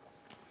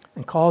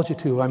 And calls you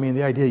to,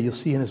 the idea you'll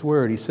see in his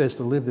word, he says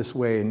to live this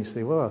way, and you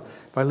say, well,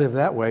 if I live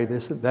that way,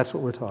 that's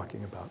what we're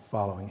talking about,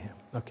 following him.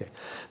 Okay.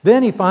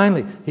 Then he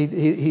finally,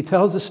 he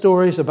tells the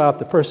stories about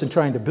the person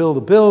trying to build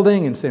a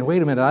building and saying,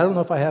 wait a minute, I don't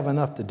know if I have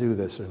enough to do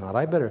this or not.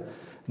 I better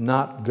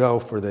not go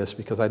for this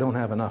because I don't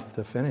have enough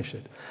to finish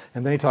it.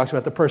 And then he talks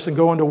about the person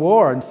going to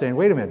war and saying,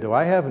 wait a minute, do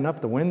I have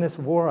enough to win this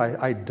war?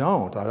 I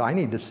don't. I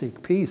need to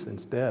seek peace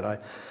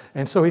instead.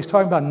 And so he's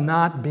talking about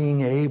not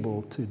being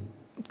able to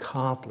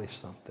accomplish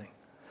something.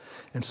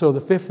 And so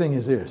the fifth thing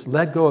is this: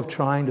 let go of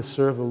trying to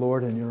serve the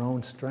Lord in your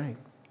own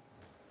strength.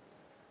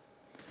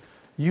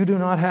 You do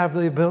not have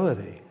the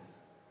ability.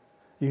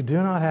 You do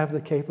not have the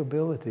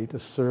capability to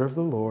serve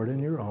the Lord in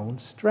your own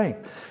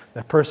strength.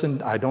 That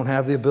person, I don't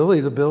have the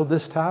ability to build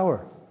this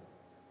tower.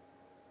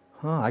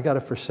 I got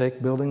to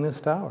forsake building this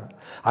tower.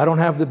 I don't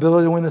have the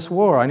ability to win this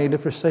war. I need to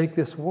forsake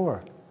this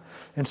war.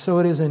 And so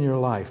it is in your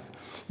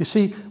life. You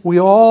see, we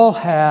all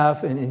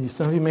have, and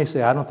some of you may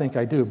say, I don't think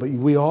I do, but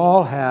we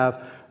all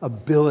have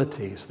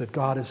abilities that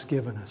God has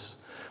given us.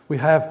 We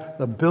have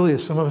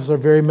abilities. Some of us are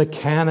very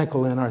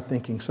mechanical in our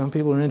thinking. Some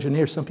people are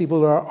engineers. Some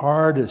people are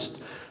artists.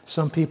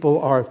 Some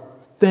people are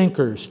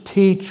thinkers,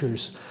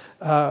 teachers.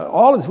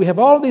 All of this. We have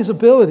all of these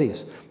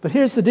abilities. But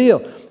here's the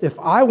deal. If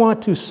I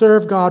want to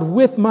serve God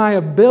with my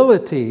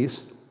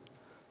abilities,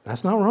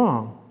 that's not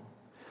wrong.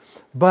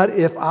 But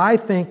if I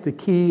think the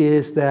key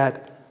is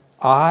that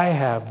I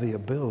have the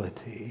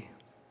ability,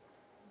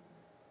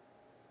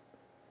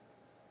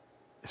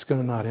 it's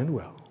going to not end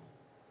well.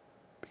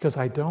 Because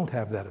I don't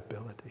have that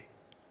ability.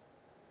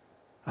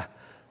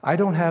 I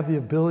don't have the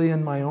ability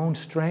in my own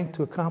strength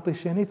to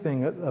accomplish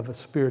anything of a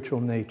spiritual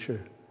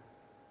nature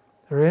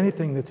or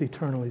anything that's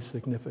eternally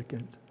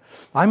significant.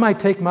 I might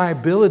take my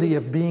ability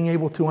of being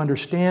able to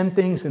understand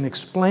things and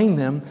explain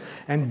them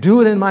and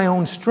do it in my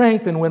own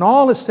strength, and when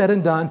all is said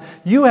and done,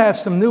 you have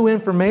some new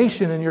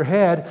information in your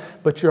head,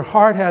 but your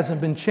heart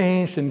hasn't been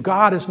changed and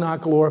God is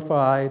not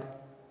glorified.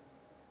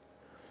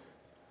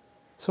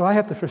 So I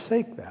have to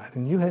forsake that,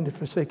 and you have to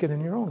forsake it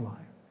in your own life.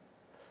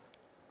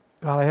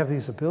 God, I have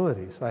these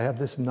abilities. I have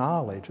this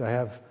knowledge. I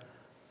have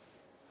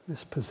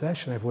this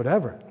possession. I have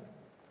whatever.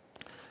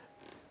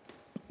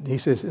 He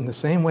says, in the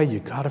same way,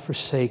 you've got to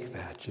forsake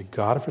that. You've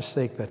got to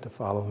forsake that to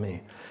follow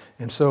me.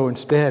 And so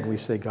instead, we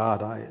say,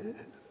 God, I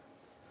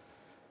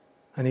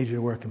need you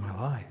to work in my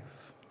life.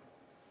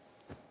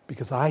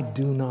 Because I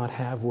do not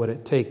have what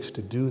it takes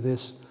to do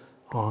this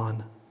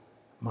on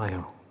my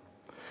own.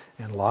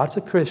 And lots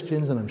of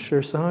Christians, and I'm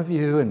sure some of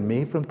you and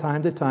me from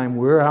time to time,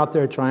 we're out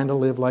there trying to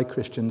live like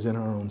Christians in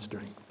our own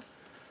strength.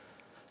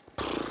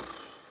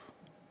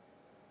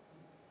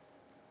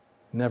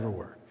 Never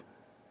work.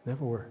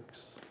 Never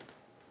works.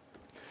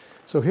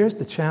 So here's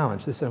the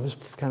challenge. I was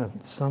kind of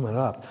sum it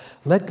up.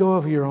 Let go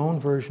of your own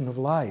version of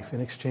life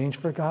in exchange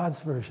for God's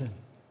version.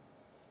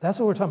 That's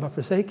what we're talking about,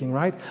 forsaking,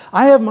 right?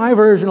 I have my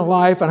version of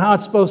life and how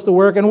it's supposed to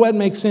work and what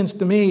makes sense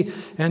to me.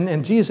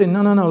 And Jesus said,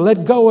 no,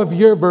 let go of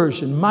your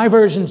version. My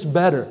version's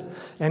better.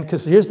 And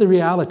because here's the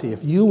reality.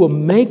 If you will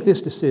make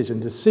this decision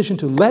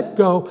to let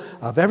go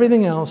of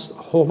everything else,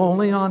 hold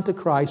only on to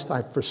Christ,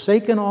 I've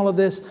forsaken all of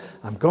this,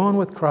 I'm going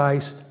with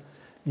Christ,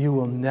 you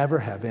will never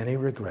have any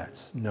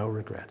regrets. No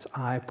regrets.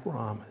 I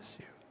promise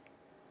you.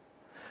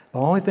 The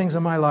only things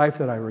in my life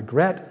that I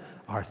regret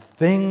are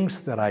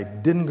things that I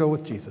didn't go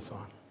with Jesus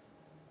on.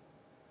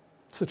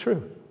 It's the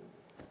truth.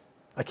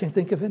 I can't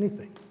think of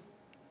anything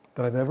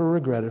that I've ever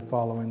regretted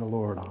following the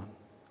Lord on.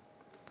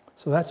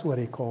 So that's what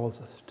he calls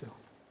us to.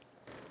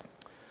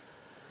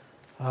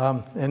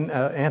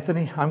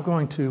 Anthony, I'm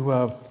going to,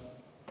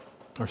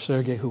 or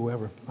Sergey,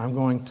 whoever, I'm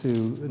going to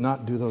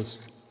not do those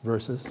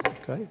verses,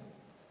 okay?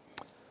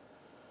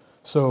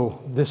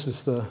 So this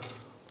is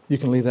you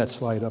can leave that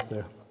slide up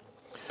there.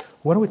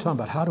 What are we talking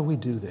about? How do we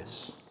do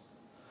this?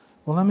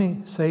 Well, let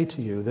me say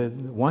to you that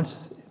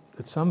once,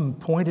 at some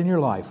point in your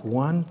life,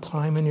 one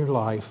time in your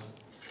life,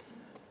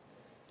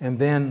 and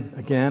then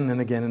again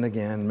and again and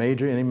again,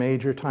 any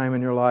major time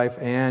in your life,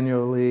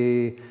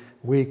 annually,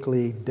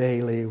 weekly,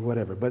 daily,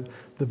 whatever. But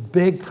the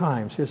big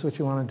times, here's what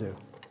you want to do.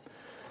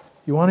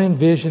 You want to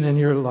envision in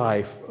your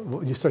life,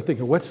 you start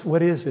thinking,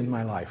 what is in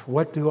my life?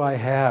 What do I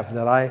have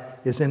that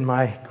is in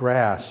my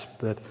grasp,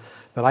 that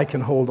I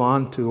can hold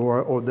on to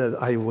or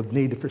that I would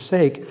need to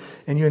forsake?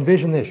 And you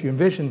envision this. You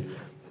envision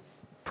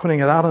putting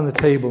it out on the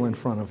table in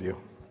front of you,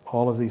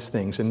 all of these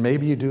things. And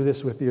maybe you do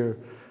this with your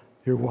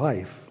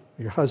wife,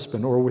 your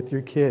husband, or with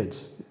your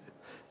kids.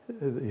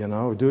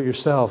 Do it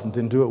yourself and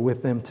then do it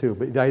with them too.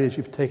 But the idea is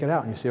you take it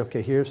out and you say,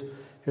 okay, here's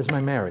my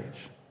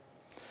marriage.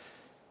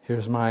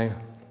 Here's my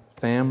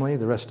family,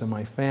 the rest of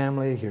my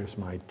family. Here's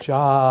my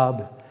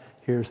job.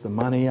 Here's the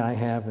money I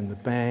have in the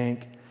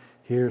bank.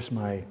 Here's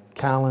my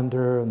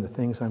calendar and the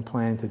things I'm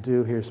planning to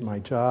do. Here's my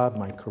job,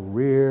 my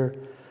career.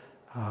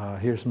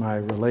 Here's my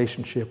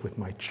relationship with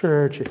my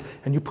church.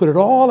 And you put it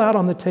all out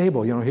on the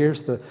table.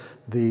 Here's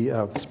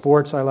the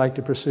sports I like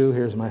to pursue.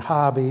 Here's my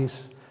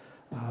hobbies.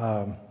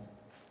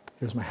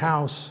 Here's my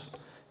house.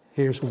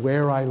 Here's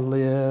where I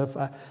live.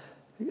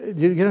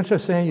 You know what I'm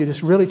saying? You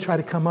just really try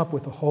to come up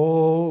with a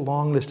whole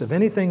long list of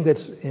anything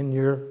that's in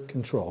your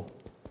control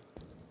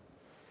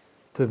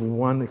to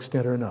one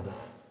extent or another.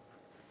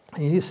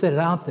 And you set it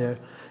out there,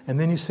 and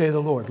then you say to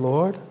the Lord,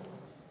 Lord,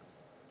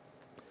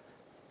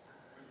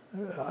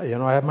 I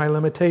have my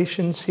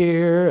limitations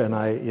here,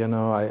 and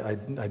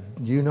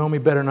you know me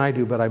better than I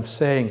do, but I'm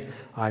saying,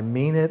 I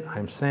mean it.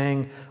 I'm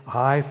saying,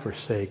 I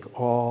forsake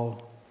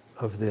all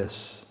of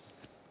this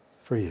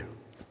for you.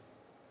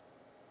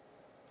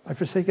 I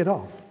forsake it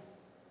all.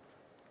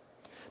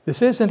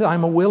 This isn't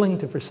I'm willing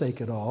to forsake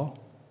it all.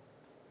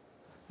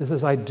 This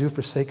is I do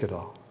forsake it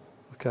all.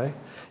 Okay?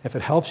 If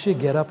it helps you,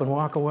 get up and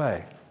walk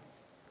away.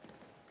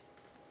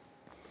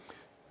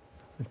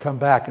 And come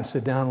back and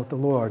sit down with the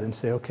Lord and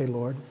say, okay,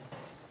 Lord,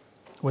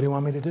 what do you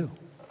want me to do?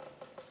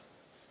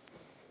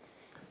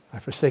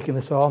 I've forsaken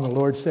this all, and the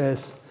Lord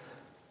says,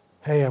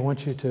 hey, I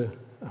want you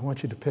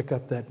to pick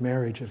up that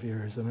marriage of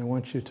yours, and I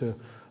want you to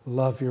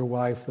love your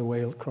wife the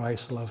way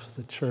Christ loves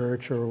the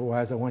church, or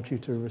wives, I want you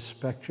to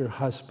respect your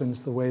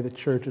husbands the way the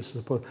church is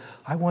supposed.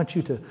 I want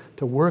you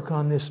to work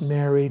on this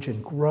marriage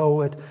and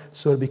grow it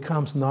so it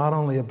becomes not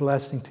only a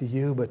blessing to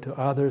you, but to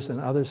others, and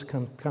others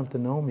come to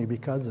know me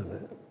because of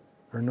it,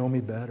 or know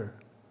me better.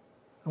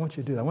 I want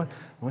you to do that. I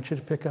want you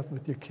to pick up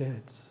with your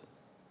kids.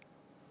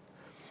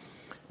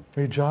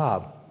 Your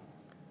job.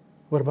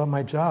 What about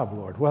my job,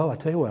 Lord? Well, I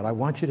tell you what, I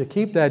want you to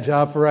keep that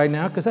job for right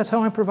now because that's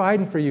how I'm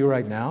providing for you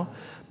right now.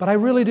 But I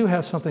really do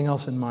have something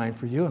else in mind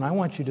for you, and I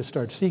want you to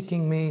start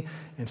seeking me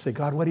and say,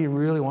 God, what do you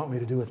really want me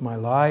to do with my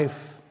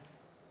life?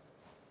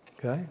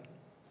 Okay?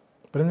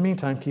 But in the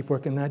meantime, keep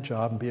working that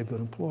job and be a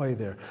good employee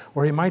there.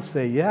 Or he might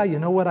say, yeah, you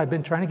know what? I've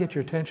been trying to get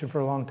your attention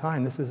for a long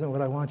time. This isn't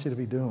what I want you to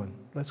be doing.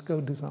 Let's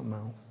go do something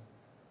else.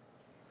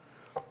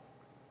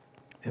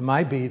 It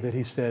might be that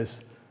he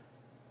says,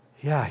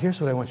 yeah,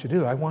 here's what I want you to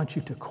do. I want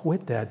you to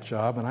quit that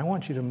job, and I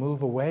want you to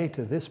move away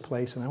to this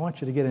place, and I want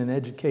you to get an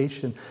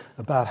education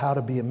about how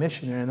to be a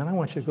missionary, and then I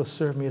want you to go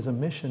serve me as a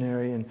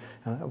missionary. And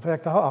in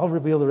fact, I'll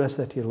reveal the rest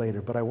of that to you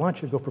later, but I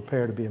want you to go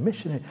prepare to be a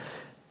missionary.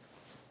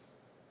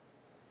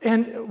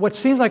 And what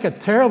seems like a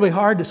terribly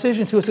hard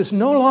decision to us is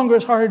no longer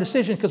as hard a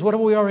decision, because what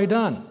have we already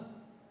done?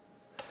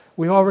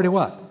 We already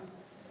what?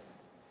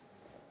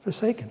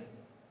 Forsaken it.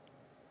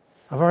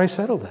 I've already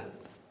settled that.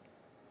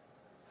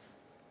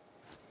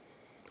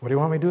 What do you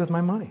want me to do with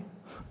my money?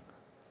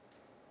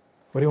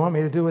 What do you want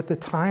me to do with the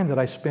time that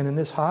I spend in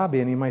this hobby?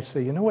 And you might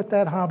say, you know what,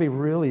 that hobby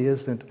really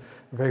isn't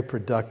very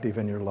productive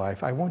in your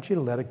life. I want you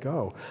to let it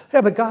go.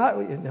 Yeah, but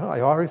God, I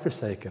already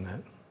forsaken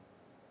it.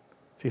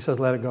 If he says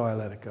let it go, I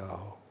let it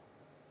go.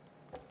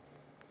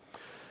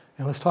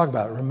 And let's talk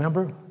about it.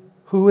 Remember,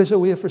 who is it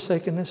we have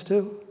forsaken this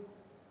to?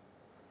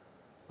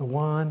 The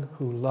one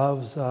who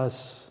loves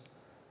us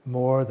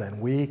more than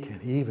we can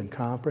even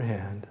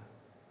comprehend,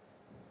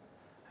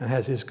 and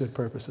has his good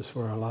purposes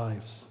for our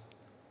lives.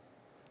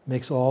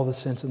 Makes all the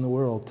sense in the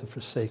world to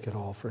forsake it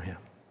all for him.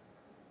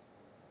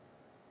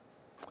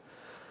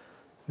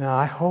 Now,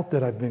 I hope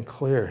that I've been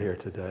clear here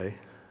today.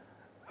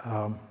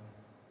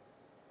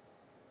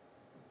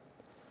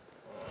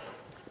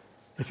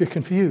 If you're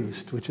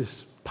confused, which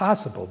is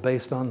possible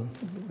based on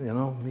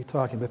me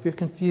talking, but if you're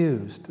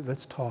confused,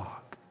 let's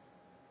talk.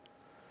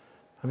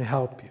 Let me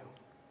help you.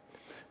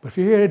 But if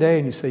you're here today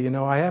and you say,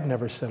 I have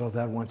never settled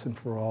that once and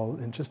for all,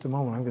 in just a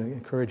moment I'm going to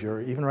encourage you,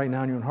 or even right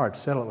now in your own heart,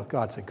 settle it with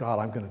God. Say, God,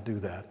 I'm going to do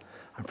that.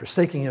 I'm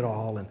forsaking it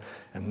all, and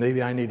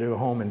maybe I need to go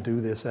home and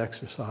do this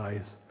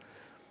exercise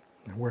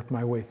and work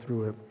my way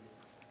through it.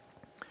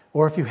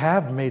 Or if you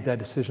have made that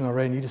decision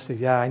already and you just say,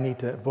 yeah, I need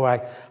to,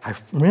 I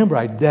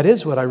remember that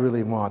is what I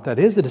really want. That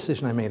is the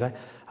decision I made. I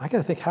got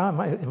to think, how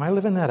am I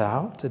living that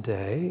out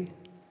today?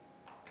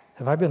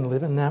 Have I been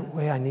living that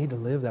way? I need to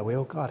live that way.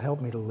 Oh, God, help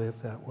me to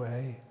live that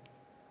way.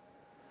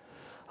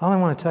 All I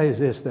want to tell you is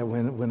this, that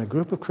when a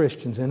group of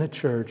Christians in a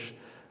church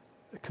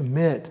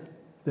commit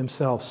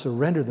themselves,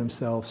 surrender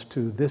themselves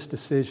to this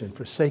decision,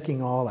 forsaking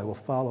all, I will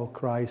follow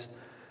Christ,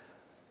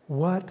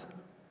 what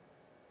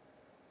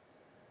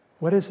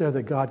is there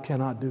that God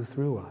cannot do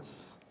through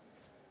us?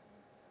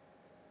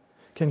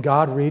 Can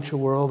God reach a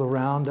world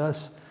around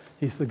us?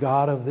 He's the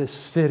God of this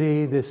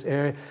city, this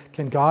area.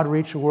 Can God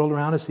reach a world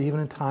around us even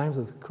in times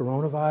of the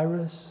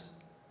coronavirus?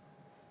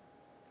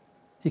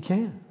 He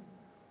can.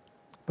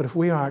 But if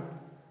we haven't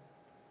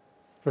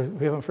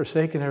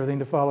forsaken everything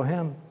to follow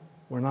him,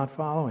 we're not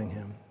following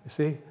him. You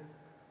see?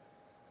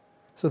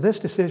 So this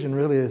decision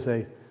really is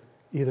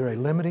either a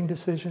limiting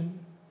decision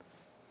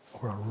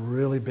or a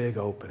really big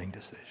opening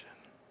decision.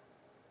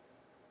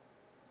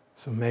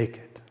 So make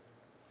it.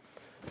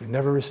 If you've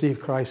never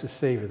received Christ as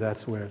Savior,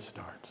 that's where it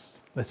starts.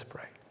 Let's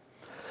pray.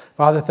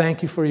 Father,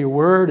 thank you for your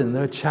word and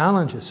the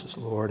challenges,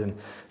 Lord. And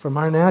from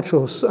our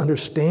natural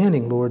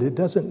understanding, Lord, it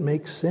doesn't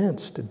make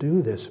sense to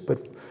do this. But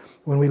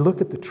when we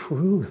look at the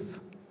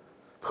truth,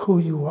 who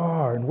you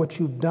are and what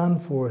you've done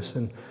for us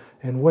and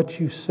what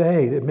you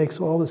say, it makes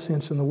all the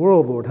sense in the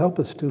world, Lord. Help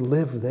us to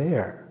live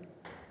there.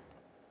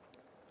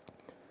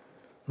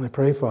 And I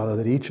pray, Father,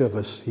 that each of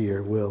us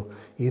here will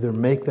either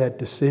make that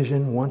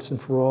decision once and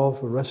for all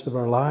for the rest of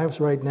our lives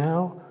right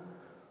now,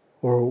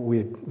 or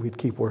we'd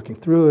keep working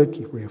through it,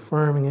 keep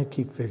reaffirming it,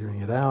 keep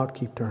figuring it out,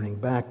 keep turning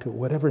back to it,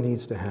 whatever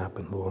needs to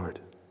happen, Lord.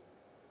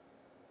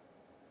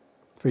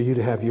 For you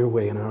to have your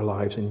way in our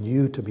lives and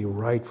you to be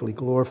rightfully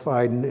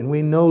glorified. And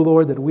we know,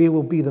 Lord, that we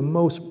will be the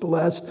most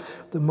blessed,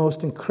 the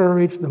most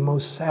encouraged, the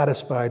most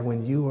satisfied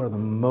when you are the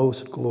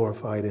most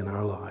glorified in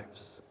our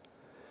lives.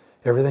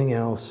 Everything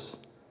else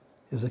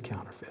is a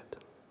counterfeit.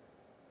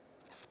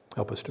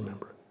 Help us to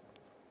remember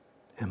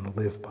it and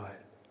live by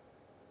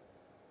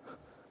it.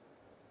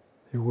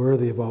 You're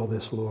worthy of all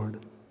this, Lord.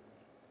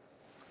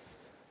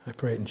 I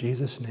pray it in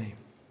Jesus' name.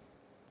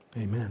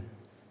 Amen.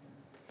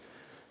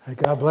 All right,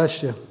 God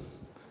bless you.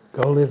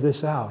 Go live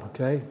this out,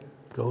 okay?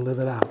 Go live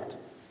it out.